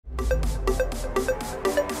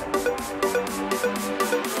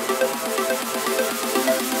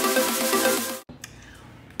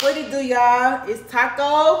do, y'all? It's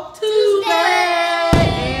Taco Tuesday.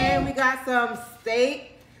 And we got some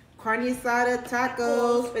steak, carne asada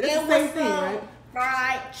tacos. But it's the same thing, right?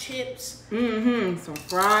 Fried chips. Some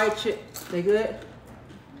fried chips. They good?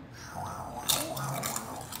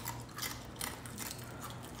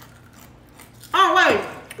 Oh, wait.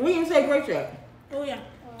 We didn't say grape yet. Oh, yeah.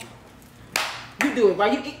 You do it,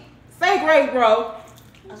 right? You eat. Say grape, bro.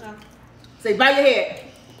 Okay. Say by your head.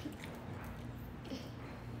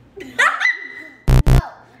 No.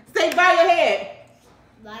 Say by your head.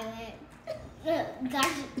 By your head.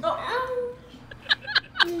 Gotcha. Oh.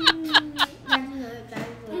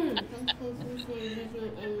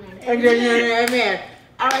 Amen.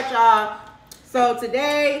 All right, y'all. So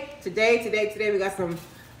today we got some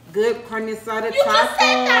good carne asada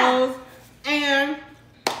tacos. And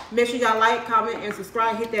make sure y'all like, comment, and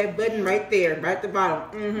subscribe. Hit that button right there, right at the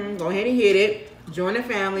bottom. Go ahead and hit it. Join the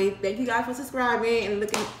family. Thank you guys for subscribing and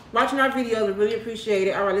watching our videos. We really appreciate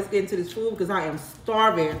it. All right, let's get into this food because I am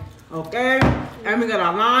starving. Okay? And we got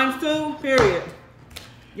our limes too. Period.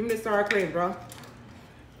 Give me the sour cream, bro.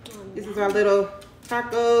 This is our little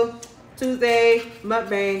Taco Tuesday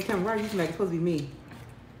mukbang. Come, why are you making? It's supposed to be me.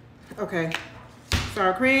 Okay.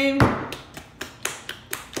 Sour cream. Got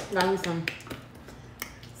me some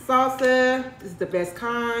salsa. This is the best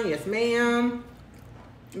kind. Yes, ma'am.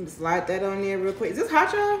 Let me slide that on there real quick. Is this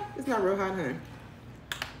hot, y'all? It's not real hot, huh?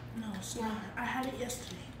 No, it's not. I had it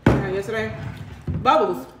yesterday. You had it yesterday?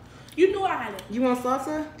 Bubbles. You knew I had it. You want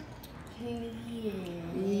salsa?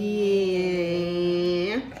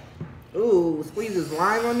 Yeah. Ooh, squeeze this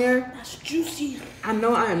lime on there. That's juicy. I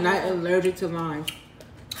know I am not allergic to lime.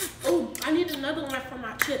 Oh, I need another one for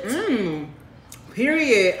my chips.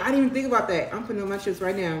 Period. I didn't even think about that. I'm putting on my chips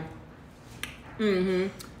right now.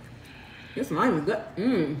 This lime is good.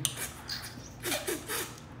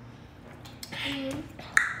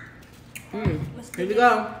 Here we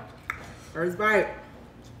go. First bite.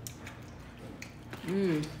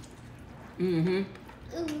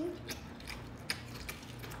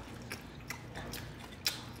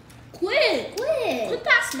 Quit. Quit. Quit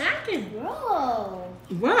that smacking. Bro.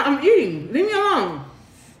 Well, I'm eating. Leave me alone.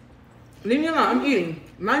 Leave me alone. I'm eating.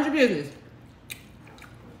 Mind your business.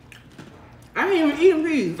 I ain't even eating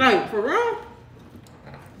these. Like, for real?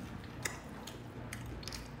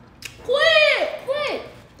 Quit.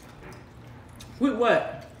 With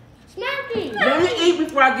what? Smacking. Let me eat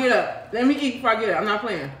before I get up. Let me eat before I get up. I'm not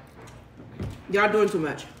playing. Y'all doing too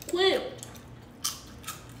much. Quit.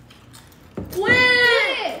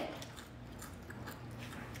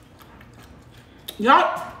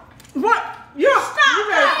 Y'all, what? Y'all, Stop you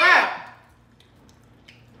better that.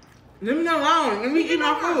 stop. Leave me alone. Let me eat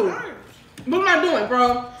my food. What am I doing,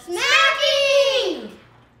 bro? Smacking.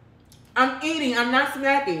 I'm eating. I'm not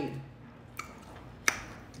smacking.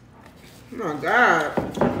 Oh my God.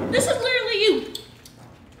 This is literally you.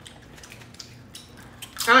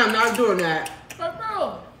 I am not doing that. But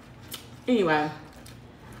bro. Anyway.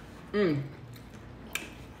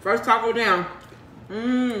 First taco down.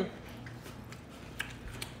 Why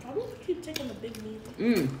do you keep taking the big meat?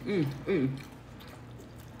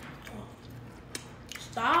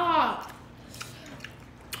 Stop.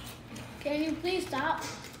 Can you please stop?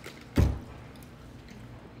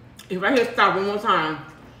 If I hear stop one more time,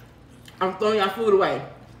 I'm throwing y'all food away.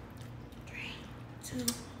 3, 2,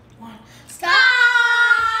 1. Stop.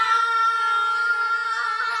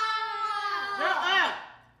 Shut up.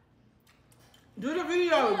 Do the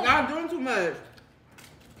video. Y'all doing too much.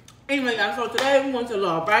 Anyway, guys, so today we went to a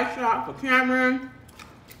little bite shop for Cameron.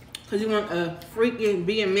 Because he want a freaking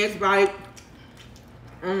vegan mixed bite.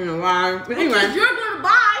 I don't know why. But anyway. Because you're going to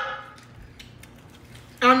buy.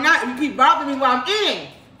 I'm not. You keep bothering me while I'm eating.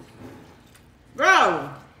 Bro.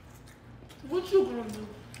 What you going to do?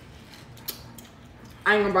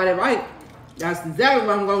 I ain't gonna buy that bite. That's exactly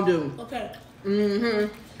what I'm gonna do. Okay.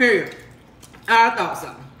 Period. I thought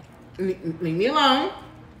so. Leave me alone.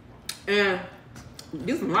 And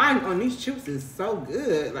this lime on these chips is so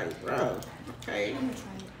good. Like, bro. Okay. I'm going to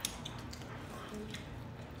try it.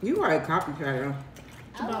 You are a copycat.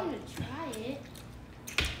 I want to try it.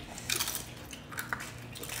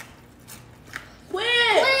 Quit.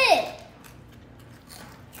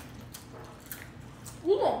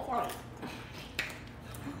 We gonna fight.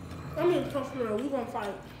 I mean, tough girl. We gonna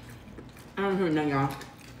fight. I don't hear nothing, y'all.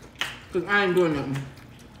 Because I ain't doing nothing.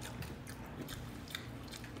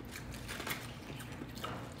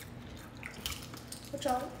 What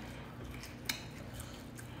y'all?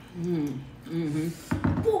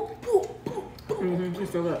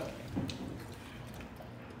 It's so good.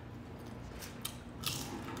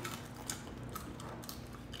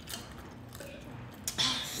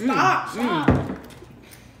 Stop.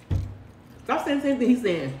 Stop saying the same thing he's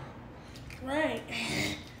saying. Right.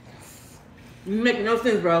 You making no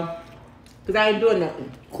sense, bro. Because I ain't doing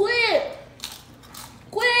nothing. Quit.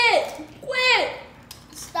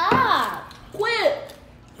 Stop. Quit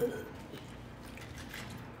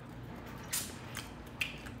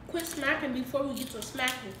smacking before we get to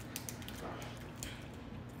smacking.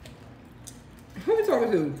 Who you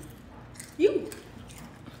talking to? You.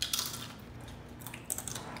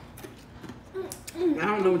 I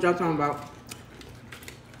don't know what y'all talking about.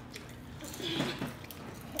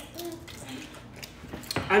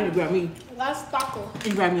 I need to grab me. Last taco.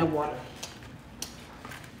 You grab me a water.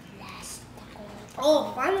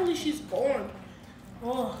 Oh, finally she's born.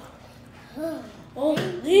 Oh,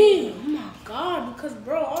 Lee. Oh my God, because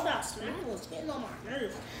bro, all that smacking was getting on my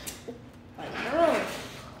nerves. Like, girl.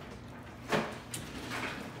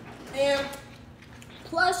 And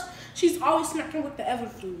plus, she's always smacking with the ever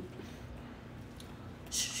food.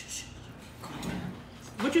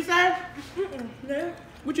 What you say? No.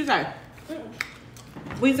 What you say?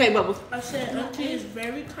 What you say, Bubbles? I said Auntie is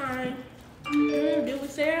very kind. Did we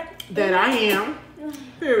say it? That I am.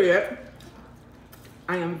 Period.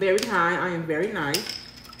 I am very kind. I am very nice.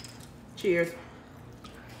 Cheers.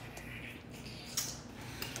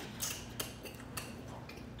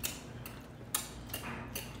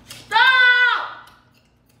 Stop!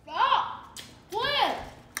 Quit!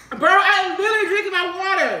 Bro, I'm literally drinking my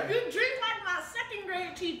water. You drink like my second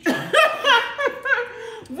grade teacher.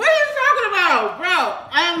 What are you talking about, bro?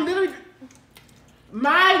 I am literally.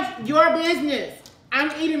 Mind your business.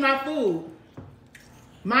 I'm eating my food.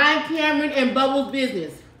 Mind Cameron and Bubbles'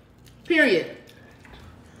 business. Period.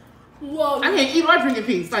 Whoa. I can't eat or drink in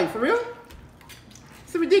peace. Like, for real?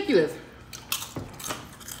 It's ridiculous.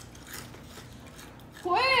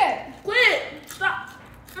 Quit! Stop!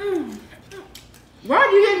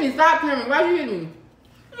 Why'd you hit me? Stop, Cameron. Why'd you hit me?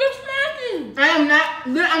 You're smacking! I'm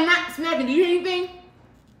not smacking. Do you hear anything?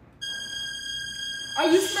 Are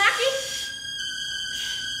you smacking?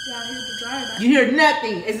 Yeah, I hear the dryer. You hear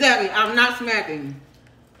nothing. Exactly. I'm not smacking.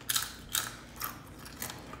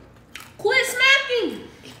 Quit smacking!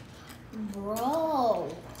 Bro.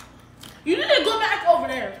 You need to go back over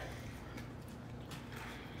there.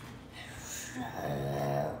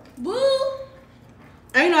 Boo!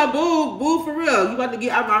 Ain't no boo. Boo for real. You about to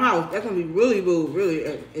get out of my house. That's going to be really boo.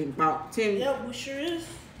 Really. In about 10. Yep, we sure is.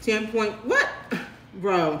 10 point. What?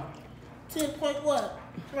 Bro. 10 point what?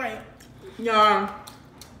 Right. Y'all.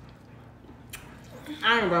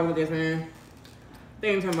 I ain't about with this, man. They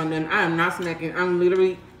ain't talking about nothing. I am not snacking. I'm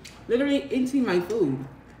literally eating my food.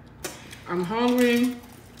 I'm hungry.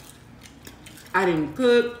 I didn't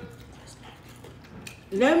cook.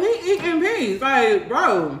 Let me eat in peace. Like,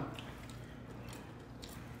 bro.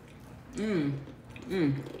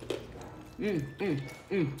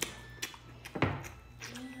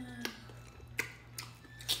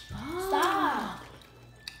 Stop.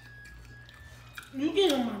 You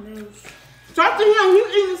get on my nerves. Talk to him.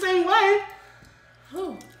 He's eating the same way.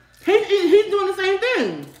 Who? He's doing the same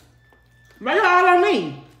thing. Why you all on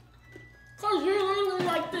me? Cause you're literally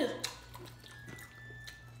like this.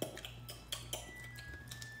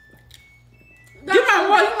 Get my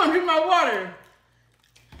water. You want to drink my water?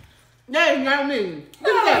 That is not me.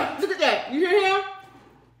 Look at that. Look at that. You hear him?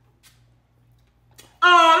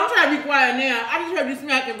 Oh, don't try to be quiet now. I just heard you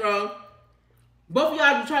smacking, bro. Both of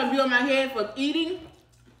y'all be trying to be on my head for eating.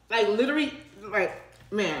 Like, literally, like,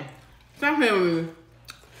 man. Stop playing with me.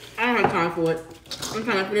 I don't have time for it. I'm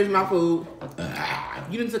trying to finish my food.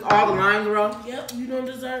 You done took all the limes, bro? Yep, you don't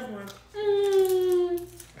deserve one.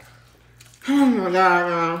 Oh my God,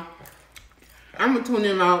 bro. I'm gonna tune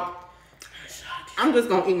him out. I'm just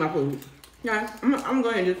gonna eat my food. Guys, I'm gonna go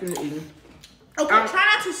ahead and just finish eating. Okay, try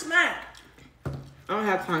not to smack. I don't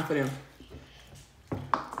have time for them.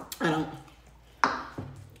 I don't.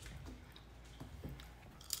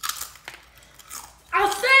 I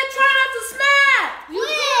said try not to smack. You do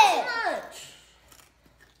too much.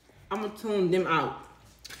 I'm gonna tune them out.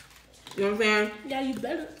 You know what I'm saying? Yeah, you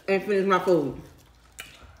better. And finish my food.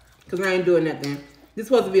 Cause I ain't doing nothing. This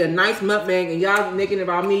supposed to be a nice mukbang and y'all making it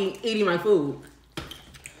about me eating my food.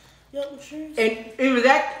 Yep, sure. And it was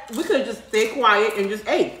that, we could have just stayed quiet and just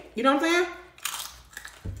ate. You know what I'm saying?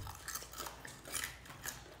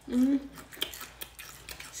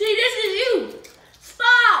 See, this is you.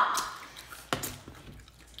 Stop.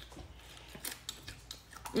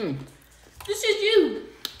 This is you.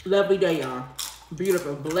 Lovely day, y'all.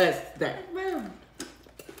 Beautiful, blessed day.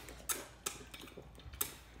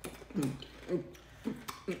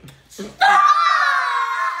 Stop!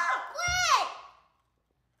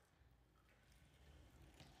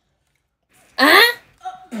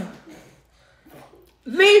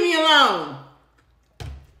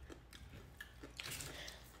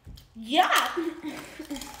 Yeah.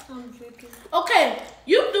 Okay,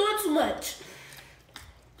 you doing too much.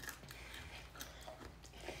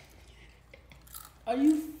 Are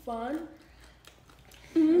you fun?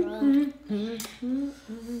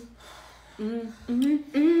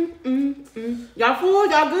 Y'all full?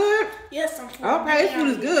 Y'all good? Yes, I'm full. Okay, this food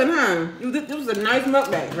is good, huh? This was a nice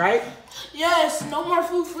mukbang, right? Yes, no more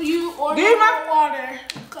food for you or Give no me my- more water.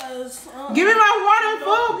 Cause Give me my water and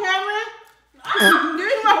food, Cameron. Give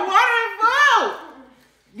me my water and food.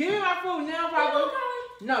 Give me my food now, Papa.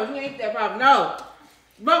 No, you ain't that, Papa. No.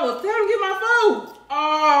 Bubbles, tell him to get my food.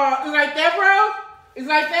 Oh, it's like that, bro? It's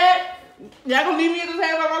like that? Y'all gonna leave me in this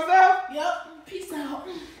hand by myself? Yep. Peace out.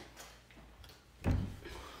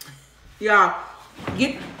 Y'all,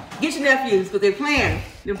 get your nephews, because they're playing.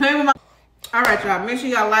 They're playing with my... All right, y'all. Make sure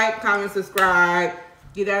y'all like, comment, subscribe.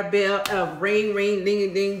 Get that bell of ring, ring,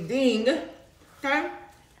 ding, ding, ding. Okay?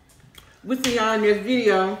 We'll see y'all in this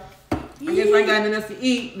video. I guess I got nothing else to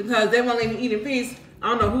eat because they won't let me eat in peace. I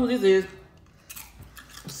don't know who this is.